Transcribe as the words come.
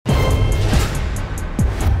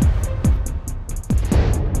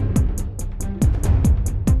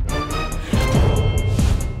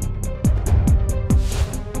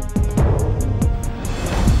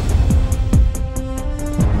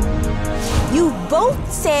You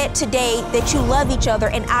both said today that you love each other,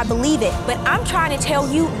 and I believe it, but I'm trying to tell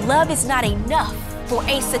you, love is not enough for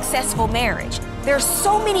a successful marriage. There's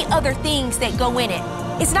so many other things that go in it.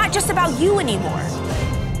 It's not just about you anymore.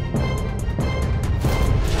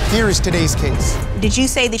 Here is today's case. Did you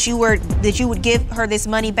say that you would give her this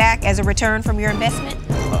money back as a return from your investment?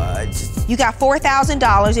 You got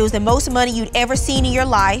 $4,000. It was the most money you'd ever seen in your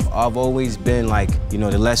life. I've always been like, you know,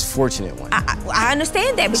 the less fortunate one. I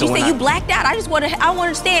understand that, but So you say you blacked out. I want to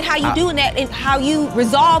understand how you doing that and how you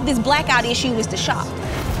resolve this blackout issue with the shop.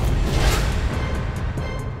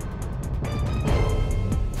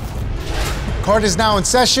 Court is now in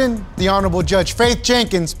session. The Honorable Judge Faith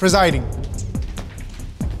Jenkins presiding.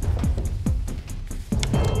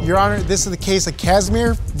 Your Honor, this is the case of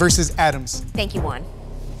Casimir versus Adams. Thank you, Juan.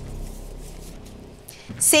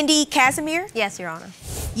 Cindy Casimir? Yes, Your Honor.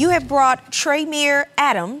 You have brought Casimir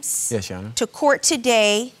Adams Yes, Your Honor. to court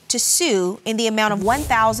today to sue in the amount of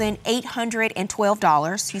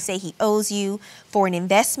 $1,812. You say he owes you for an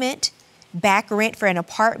investment, back rent for an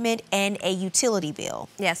apartment, and a utility bill.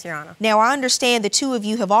 Yes, Your Honor. Now, I understand the two of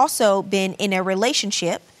you have also been in a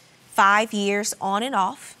relationship, 5 years on and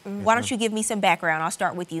off. Mm-hmm. Why don't you give me some background? I'll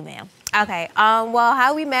start with you, ma'am. Okay. Well,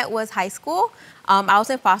 how we met was high school. I was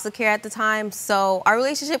in foster care at the time, so our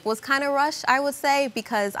relationship was kind of rushed, I would say,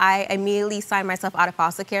 because I immediately signed myself out of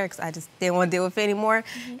foster care because I just didn't want to deal with it anymore.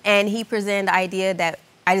 Mm-hmm. And he presented the idea that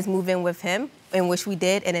I just move in with him, in which we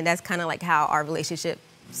did, and then that's kind of like how our relationship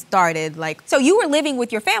started. Like, so you were living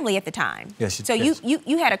with your family at the time. Yes. So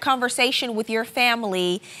you had a conversation with your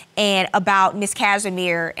family and about Miss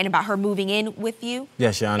Casimir and about her moving in with you.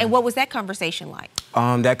 Yes, Your Honor. And what was that conversation like?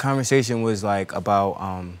 That conversation was like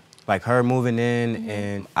about like her moving in,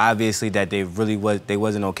 and obviously that they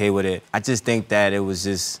wasn't okay with it. I just think that it was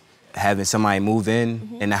just having somebody move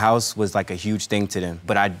in the house was like a huge thing to them.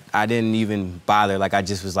 But I didn't even bother. Like, I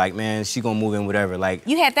just was like, man, she gonna move in, whatever. Like,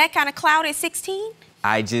 You had that kind of clout at 16?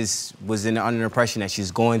 I just was under the impression that she's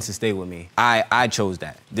going to stay with me. I chose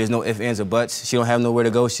that. There's no ifs, ands, or buts. She don't have nowhere to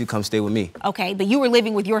go. She come stay with me. Okay, but you were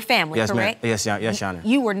living with your family, Yes, ma'am. correct? Yes, Your Honor.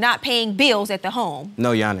 You were not paying bills at the home.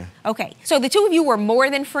 No, Your Honor. Okay, so the two of you were more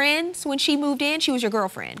than friends when she moved in? She was your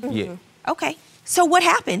girlfriend? Yeah. Okay, so what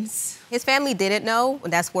happens? his family didn't know,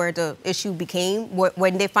 and that's where the issue became.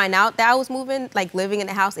 When they find out that I was moving, like living in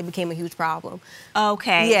the house, it became a huge problem.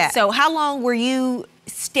 Okay. Yeah. So how long were you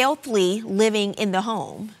stealthily living in the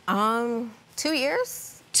home? 2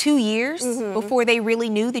 years. 2 years before they really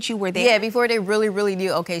knew that you were there? Yeah, before they really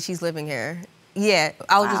knew, okay, she's living here. Yeah,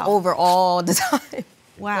 I was just over all the time.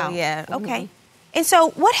 Wow. So, yeah. Okay. And so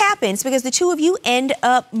what happens? Because the two of you end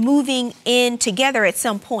up moving in together at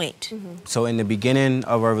some point. So in the beginning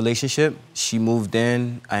of our relationship, she moved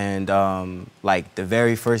in, and like the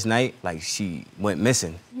very first night, like she went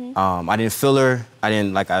missing. I didn't feel her.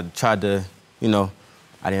 I tried to,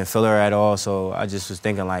 I didn't feel her at all. So I just was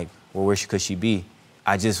thinking like, well, where could she be?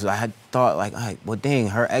 I had thought like, well, dang,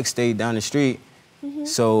 her ex stayed down the street,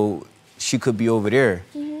 so she could be over there.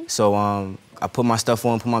 So I put my stuff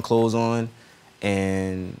on, put my clothes on,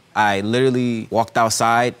 and I literally walked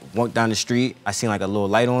outside, walked down the street. I seen like a little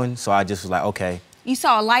light on, so I just was like, okay. You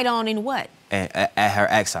saw a light on in what? At her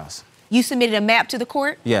ex house. You submitted a map to the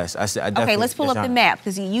court? Yes, I definitely. Okay, let's pull up the map,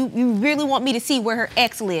 because you really want me to see where her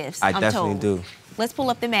ex lives, I I'm definitely told. do. Let's pull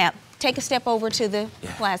up the map. Take a step over to the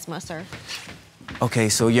plasma, sir. Okay,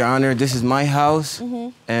 so Your Honor, this is my house,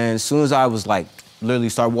 and as soon as I was like, literally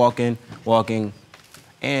start walking,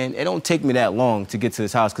 and it don't take me that long to get to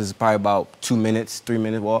this house, because it's probably about 2 minutes, 3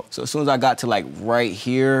 minute walk. So as soon as I got to like right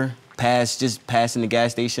here, just passing the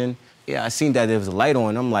gas station, I seen that there was a light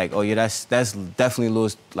on. I'm like, oh yeah, that's definitely a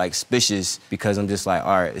little like suspicious, because I'm just like,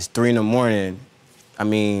 all right, it's 3 in the morning. I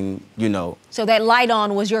mean, So that light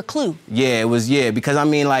on was your clue? Yeah, it was, because I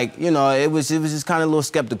mean, like, it was just kind of a little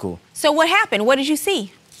skeptical. So what happened? What did you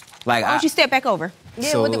see? Like, Why don't you step back over? Yeah,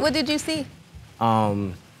 So- what did you see?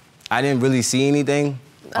 I didn't really see anything.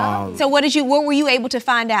 So what were you able to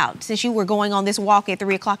find out, since you were going on this walk at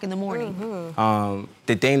 3 o'clock in the morning?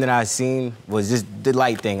 The thing that I seen was just the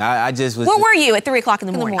light thing. I just was. Where were you at 3 o'clock in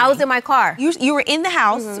the morning? I was in my car. You were in the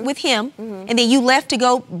house with him, and then you left to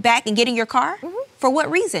go back and get in your car? For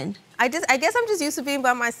what reason? I guess I'm just used to being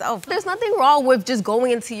by myself. There's nothing wrong with just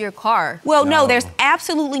going into your car. Well, no, there's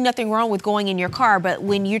absolutely nothing wrong with going in your car, but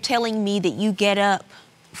when you're telling me that you get up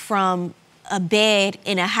from a bed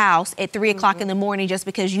in a house at 3 o'clock in the morning just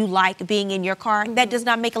because you like being in your car, that does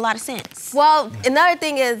not make a lot of sense. Well, another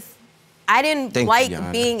thing is, I didn't Thank you, like Your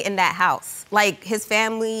Honor. being in that house. Like, his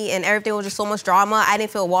family and everything was just so much drama. I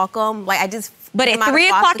didn't feel welcome. Like, But at 3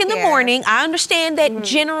 o'clock in the morning, I understand that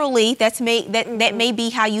generally that may be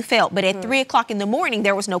how you felt. But at 3 o'clock in the morning,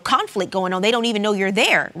 there was no conflict going on. They don't even know you're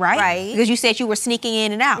there, right? Right. Because you said you were sneaking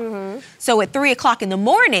in and out. So at 3 o'clock in the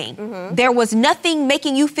morning, there was nothing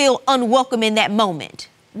making you feel unwelcome in that moment.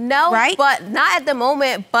 No, right? But not at the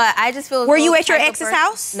moment. But I just feel. Were you at your ex's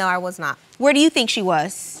house? No, I was not. Where do you think she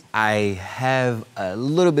was? I have a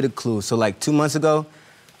little bit of clue. So like 2 months ago,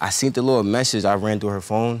 I seen the little message. I ran through her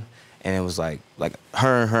phone. And it was like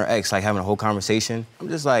her and her ex like having a whole conversation. I'm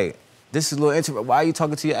just like, this is a little intimate. Why are you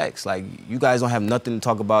talking to your ex? Like, you guys don't have nothing to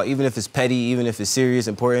talk about, even if it's petty, even if it's serious,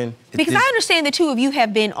 important. Because I understand the two of you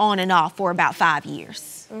have been on and off for about 5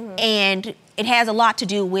 years. And it has a lot to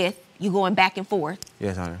do with you going back and forth.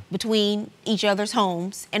 Yes, Honor. Between each other's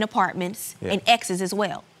homes and apartments and exes as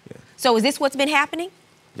well. Yeah. So is this what's been happening?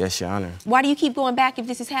 Yes, Your Honor. Why do you keep going back if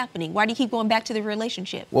this is happening? Why do you keep going back to the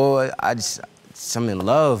relationship? Well, I'm in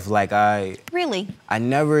love. Like Really? I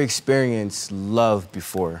never experienced love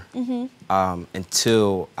before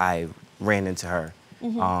until I ran into her.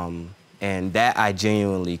 And that I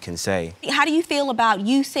genuinely can say. How do you feel about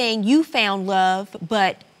you saying you found love,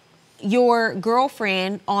 but your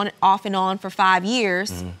girlfriend off and on for 5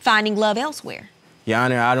 years finding love elsewhere? Your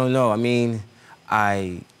Honor, I don't know. I mean,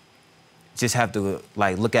 I just have to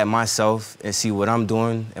like look at myself and see what I'm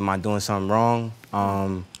doing. Am I doing something wrong?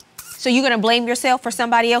 So you're gonna blame yourself for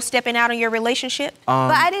somebody else stepping out in your relationship?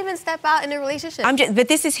 But I didn't even step out in a relationship. But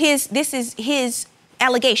this is his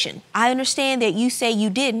allegation. I understand that you say you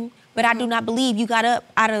didn't, but I do not believe you got up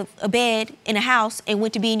out of a bed in a house and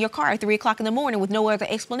went to be in your car at 3 o'clock in the morning with no other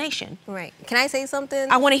explanation. Right. Can I say something?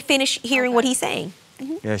 I want to finish hearing what he's saying.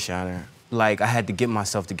 Yes, Your Honor. Like, I had to get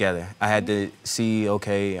myself together. I had to see,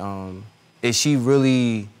 okay, is she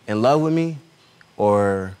really in love with me?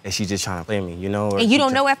 Or is she just trying to play me, you know? And you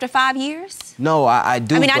don't know after 5 years? No, I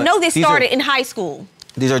do. I mean, I know this started in high school.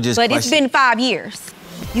 These are just But questions. it's been 5 years.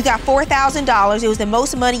 You got $4,000. It was the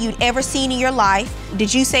most money you'd ever seen in your life.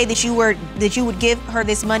 Did you say that you would give her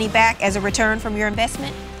this money back as a return from your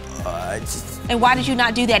investment? And why did you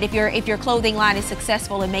not do that if your clothing line is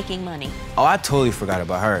successful in making money? Oh, I totally forgot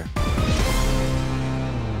about her.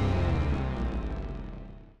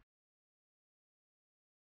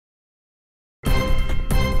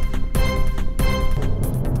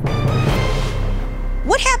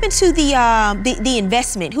 What happened to the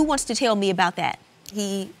investment? Who wants to tell me about that?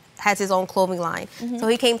 He has his own clothing line. So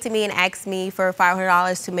he came to me and asked me for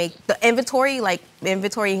 $500 to make the inventory,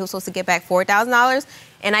 he was supposed to get back $4,000.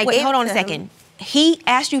 And I Wait, hold on a second. He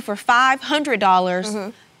asked you for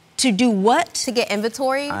 $500 to do what? To get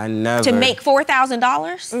inventory. I never. To make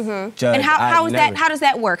 $4,000? Judge, and how is never. that? How does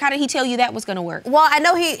that work? How did he tell you that was going to work? Well, I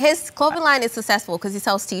know his clothing line is successful because he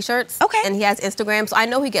sells T-shirts. Okay. And he has Instagram, so I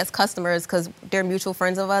know he gets customers because they're mutual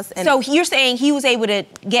friends of us. And So you're saying he was able to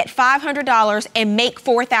get $500 and make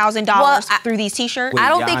 $4,000 through these T-shirts? I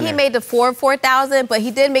don't Your think he Honor. made the $4,000, but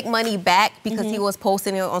he did make money back because he was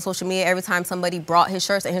posting it on social media every time somebody brought his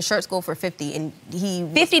shirts, and his shirts go for $50, and he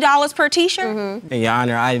 $50 per T-shirt? And Your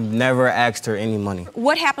Honor, I've never asked her any money.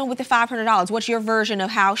 What happened with the $500? What's your version of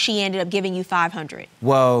how she ended up giving you $500?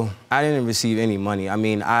 Well, I didn't receive any money. I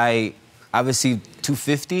mean, I received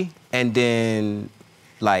 $250, and then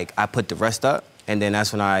like I put the rest up, and then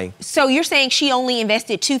that's when I. So you're saying she only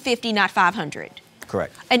invested $250, not $500?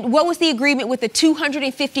 Correct. And what was the agreement with the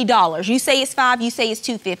 $250? You say it's $5, you say it's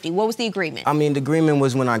 $250. What was the agreement? I mean, the agreement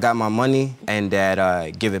was when I got my money and that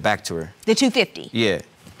I give it back to her. The $250? Yeah.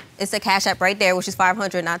 it's a Cash App right there, which is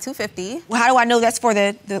 $500, not $250. Well, how do I know that's for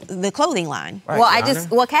the clothing line? Right,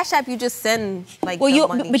 Well, Cash App, you just send like the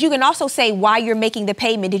money. But you can also say why you're making the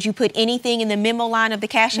payment. Did you put anything in the memo line of the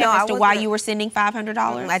Cash App No, as I to why wasn't. you were sending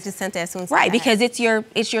 $500? I just sent it as soon as Right, I because had.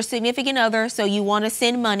 it's your significant other, so you want to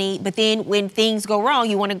send money, but then when things go wrong,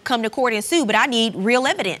 you want to come to court and sue, but I need real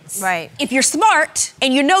evidence. Right. If you're smart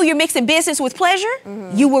and you know you're mixing business with pleasure,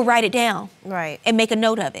 you will write it down. Right. And make a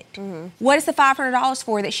note of it. What is the $500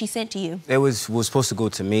 for that she sent to you? It was supposed to go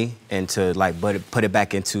to me and to like put it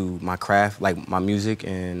back into my craft, like my music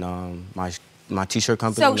and my t-shirt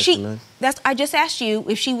company. So I just asked you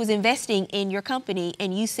if she was investing in your company,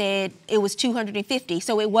 and you said it was $250.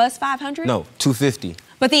 So it was $500? No, $250.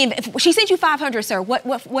 But she sent you $500, sir.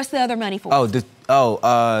 What's the other money for?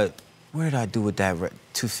 Where did I do with that?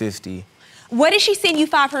 $250. What did she send you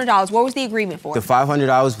 $500? What was the agreement for? The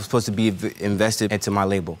 $500 was supposed to be invested into my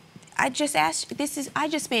label. I just asked. I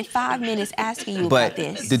just spent 5 minutes asking you But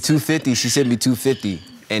about this. the $250, she sent me $250,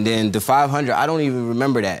 and then the $500, I don't even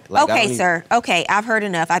remember that. Like, Okay, sir. Okay, I've heard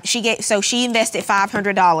enough. She invested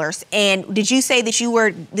 $500, and did you say that you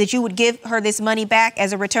would give her this money back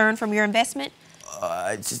as a return from your investment?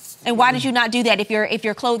 And why did you not do that if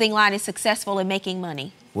your clothing line is successful and making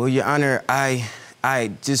money? Well, Your Honor, I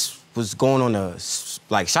just was going on a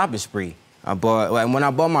shopping spree. When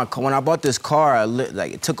I bought this car,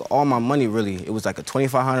 it took all my money really. It was like a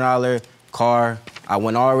 $2,500 car. I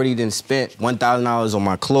already spent $1,000 on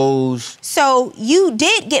my clothes. So you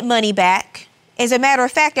did get money back. As a matter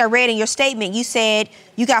of fact, I read in your statement, you said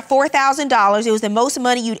you got $4,000. It was the most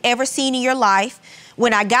money you'd ever seen in your life.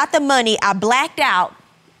 When I got the money, I blacked out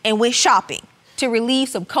and went shopping to relieve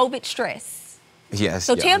some COVID stress. Yes.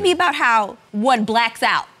 So tell me about how one blacks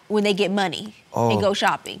out when they get money and go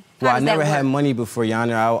shopping. Well, I never had money before, Your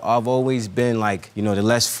Honor. I've always been the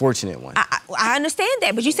less fortunate one. I understand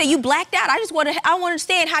that, but you say you blacked out. I want to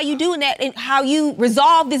understand how you doing that and how you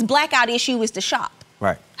resolve this blackout issue is to shop.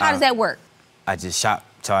 Right. How does that work? I just shop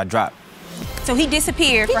till I drop. So he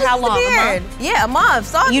disappeared for how long? A month? Yeah, a month.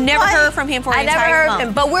 So you never heard from him for an entire month? I never heard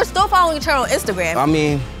him, but we're still following each other on Instagram. I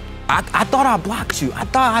mean, I thought I blocked you. I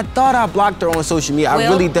thought I blocked her on social media. I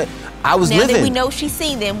really did. I was living. Now that we know she's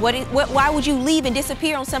seen them, why would you leave and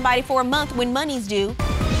disappear on somebody for a month when money's due?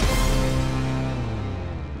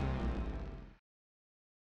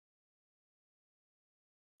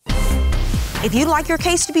 If you'd like your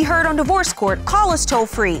case to be heard on divorce court, call us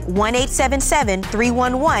toll-free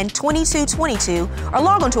 1-877-311-2222 or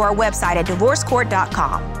log on to our website at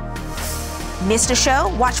divorcecourt.com. Missed a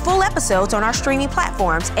show? Watch full episodes on our streaming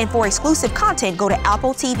platforms, and for exclusive content, go to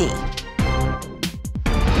Apple TV.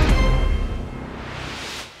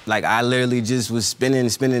 I literally just was spending.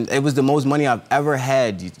 It was the most money I've ever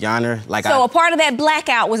had, Your Honor. So a part of that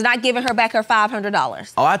blackout was not giving her back her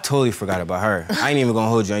 $500. Oh, I totally forgot about her. I ain't even gonna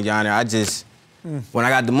hold you, Your Honor. When I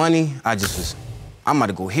got the money, I'm about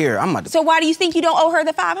to go here. So why do you think you don't owe her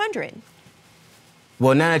the $500?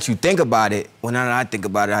 Well, now that I think about it,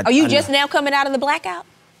 Are you just now coming out of the blackout?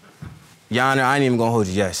 Your Honor, I ain't even gonna hold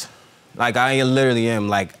you, yes. I literally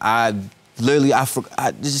am. It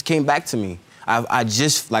just came back to me. I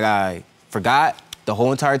forgot the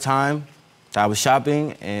whole entire time that I was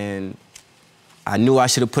shopping, and I knew I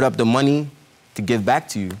should have put up the money to give back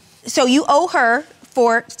to you. So you owe her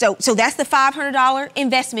so that's the $500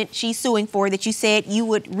 investment she's suing for that you said you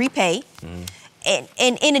would repay. Mm-hmm.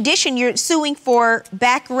 And in addition, you're suing for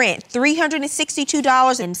back rent,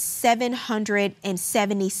 $362 and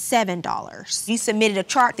 $777. You submitted a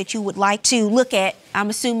chart that you would like to look at. I'm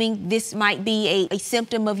assuming this might be a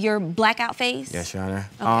symptom of your blackout phase? Yes, Your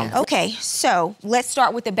Honor. Okay, so let's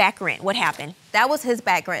start with the back rent. What happened? That was his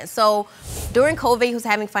back rent. So during COVID, he was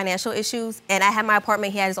having financial issues, and I had my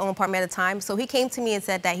apartment. He had his own apartment at the time. So he came to me and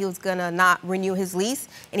said that he was gonna not renew his lease,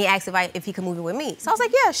 and he asked if he could move in with me. So I was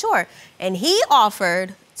like, yeah, sure. And he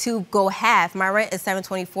offered to go half. My rent is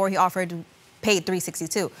 $724. He offered to pay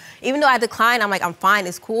 $362. Even though I declined, I'm like, I'm fine,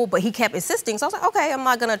 it's cool. But he kept insisting. So I was like, okay, I'm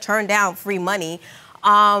not gonna turn down free money.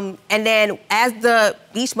 And then as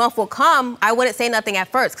each month will come, I wouldn't say nothing at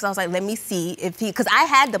first because I was like, let me see because I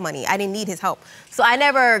had the money. I didn't need his help. So I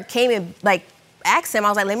never came and asked him. I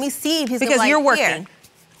was like, let me see if he's because you're working. Here.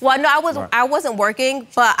 Well, no, I wasn't working,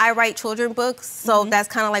 but I write children's books. So that's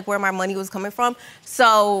kind of where my money was coming from.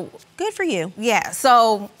 So good for you. Yeah.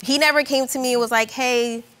 So he never came to me and was like,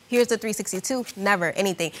 hey, here's the $362. Never,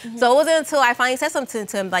 anything. Mm-hmm. So it wasn't until I finally said something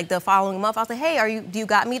to him the following month. I was like, hey, do you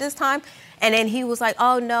got me this time? And then he was like,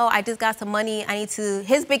 oh, no, I just got some money.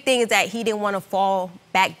 His big thing is that he didn't want to fall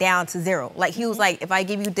back down to zero. He was like, if I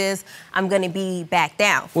give you this, I'm going to be back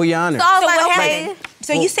down. Well, Your Honor. So I was like, okay.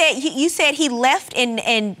 So you said he left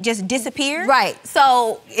and just disappeared? Right.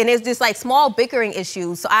 So, and it's just small bickering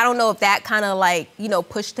issues. So I don't know if that kind of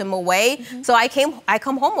pushed him away. Mm-hmm. So I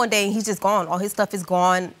come home one day and he's just gone. All his stuff is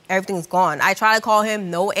gone. Everything's gone. I try to call him,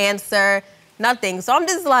 no answer, nothing. So I'm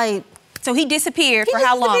just So he disappeared for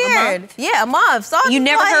how long? A month? Yeah, a month. So you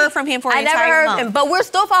never heard from him for an entire month? I never heard him, but we're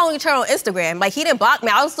still following each other on Instagram. He didn't block me.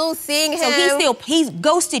 I was still seeing him. So he's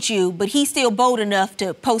ghosted you, but he's still bold enough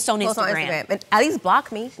to post on Instagram. And at least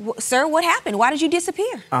block me. Sir, what happened? Why did you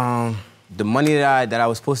disappear? The money that I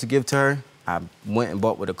was supposed to give to her, I went and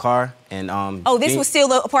bought with a car. And this was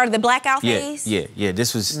still a part of the blackout phase? Yeah.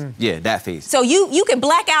 This was that phase. So you can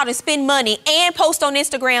black out and spend money and post on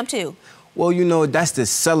Instagram too? Well, that's the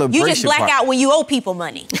celebration. You just black out when you owe people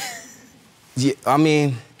money. Yeah, I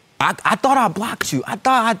mean, I thought I blocked you. I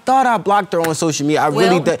thought I blocked her on social media. I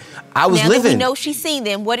really did. I was living. Now that we know she's seen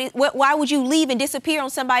them, why would you leave and disappear on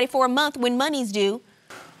somebody for a month when money's due?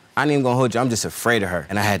 I ain't even gonna hold you. I'm just afraid of her,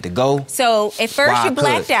 and I had to go. So at first you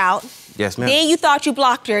blacked out. Yes, ma'am. Then you thought you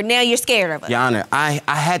blocked her. Now you're scared of her. Your Honor, I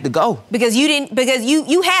had to go because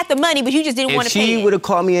you had the money, but you just didn't want to pay it. If she would have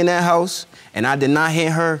called me in that house and I did not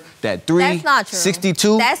hit her that That's not true.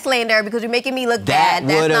 362. That's slander because you're making me look That bad.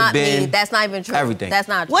 That's would have not been me. That's not even true. everything. That's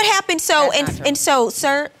not true. What happened? So That's not true. and so,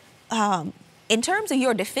 sir, in terms of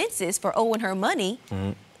your defenses for owing her money,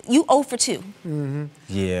 you owe for 2.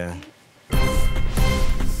 Yeah.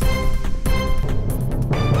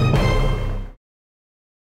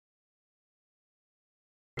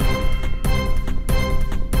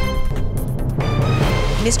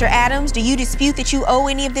 Mr. Adams, do you dispute that you owe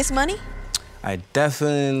any of this money? I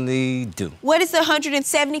definitely do. What is the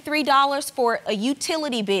 $173 for a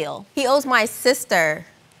utility bill? He owes my sister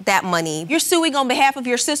that money. You're suing on behalf of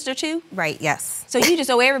your sister too? Right, yes. So you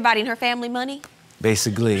just owe everybody in her family money?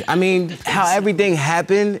 Basically. I mean, how everything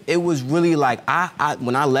happened, it was really like,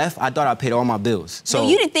 when I left, I thought I paid all my bills. So No,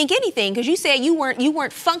 you didn't think anything because you said you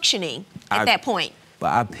weren't functioning at that point.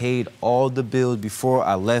 But I paid all the bills before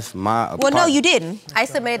I left my apartment. Well, no, you didn't. I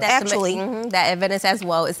submitted that Actually. that evidence as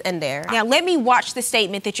well. It's in there. Now, let me watch the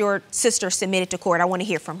statement that your sister submitted to court. I want to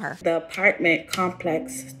hear from her. The apartment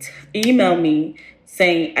complex emailed me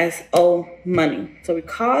saying I owe money. So we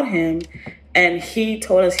called him, and he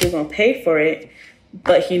told us he was going to pay for it,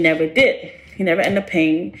 but he never did. He never ended up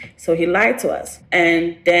paying, so he lied to us.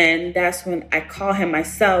 And then that's when I called him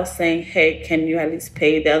myself saying, hey, can you at least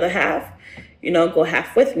pay the other half? You know, go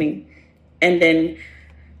half with me. And then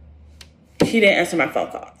he didn't answer my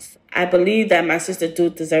phone calls. I believe that my sister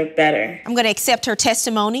do deserve better. I'm going to accept her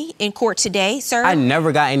testimony in court today, sir. I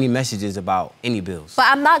never got any messages about any bills. But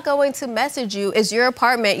I'm not going to message you. It's your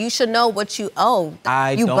apartment. You should know what you owe.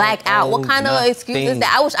 You don't black out. What owe kind of excuse is nothing.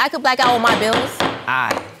 that? I wish I could black out on my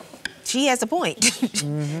bills. She has a point.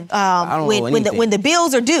 I don't know anything. when the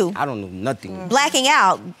bills are due, I don't know nothing. blacking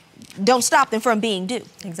out don't stop them from being due.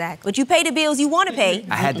 Exactly. But you pay the bills you want to pay.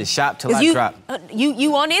 I had to shop till I you, dropped.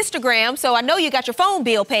 You on Instagram, so I know you got your phone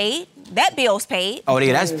bill paid. That bill's paid. Oh,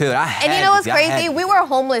 yeah, that's paid. I had And you know what's to. I had crazy? to. We were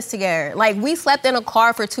homeless together. Like, we slept in a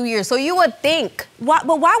car for 2 years. So you would think. But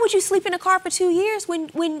why would you sleep in a car for 2 years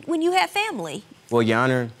when you had family? Well, Your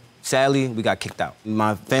Honor, sadly, we got kicked out.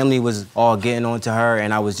 My family was all getting on to her,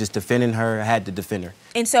 and I was just defending her. I had to defend her.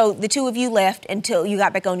 And so the two of you left until you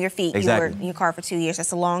got back on your feet. Exactly. You were in your car for 2 years.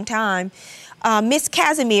 That's a long time. Miss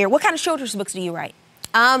Casimir, what kind of children's books do you write?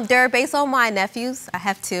 They're based on my nephews. I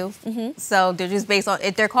have 2. So they're just based on,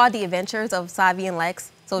 they're called The Adventures of Savi and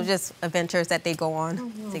Lex. So just adventures that they go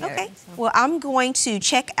on together. Okay. So. Well, I'm going to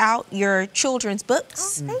check out your children's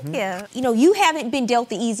books. Thank you. You know, you haven't been dealt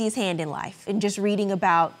the easiest hand in life. And just reading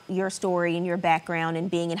about your story and your background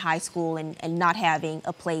and being in high school and not having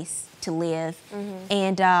a place to live.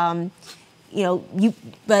 And, you know,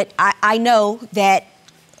 but I know that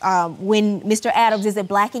when Mr. Adams isn't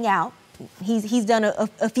blacking out, he's done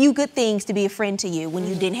a few good things to be a friend to you when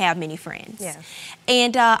you didn't have many friends. Yes.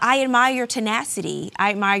 And I admire your tenacity.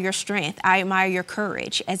 I admire your strength. I admire your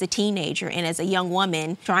courage as a teenager and as a young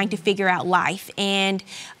woman trying to figure out life. And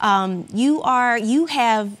you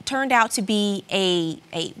have turned out to be a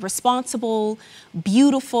responsible,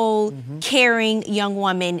 beautiful, caring young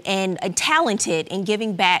woman and talented in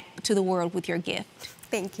giving back to the world with your gift.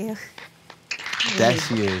 Thank you. That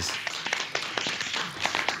she is.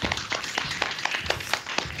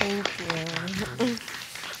 Thank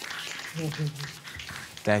you.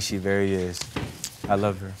 That she very is. I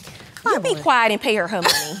love her. You be quiet and pay her her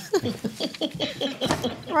money.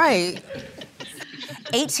 Right.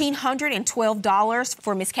 $1,812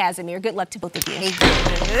 for Miss Casimir. Good luck to both of you.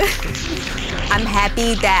 I'm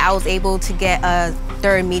happy that I was able to get a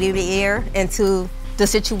third mediator into the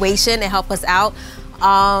situation and help us out.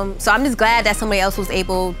 So I'm just glad that somebody else was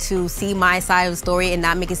able to see my side of the story and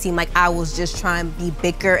not make it seem like I was just trying to be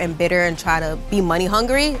bitter and bitter and try to be money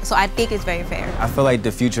hungry. So I think it's very fair. I feel like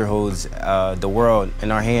the future holds the world in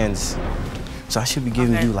our hands. So I should be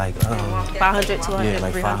giving you like 500, 200, yeah,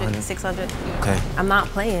 like 300, 500. 600. Okay. I'm not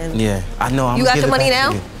playing. Yeah, I know. You got your money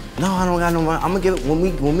now? No, I don't got no money. I'm gonna give it when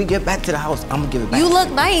we get back to the house. I'm gonna give it back. You look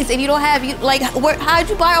nice and you don't have how'd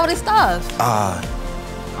you buy all this stuff? So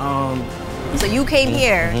So you came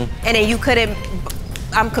here and then you couldn't.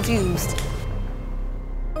 I'm confused.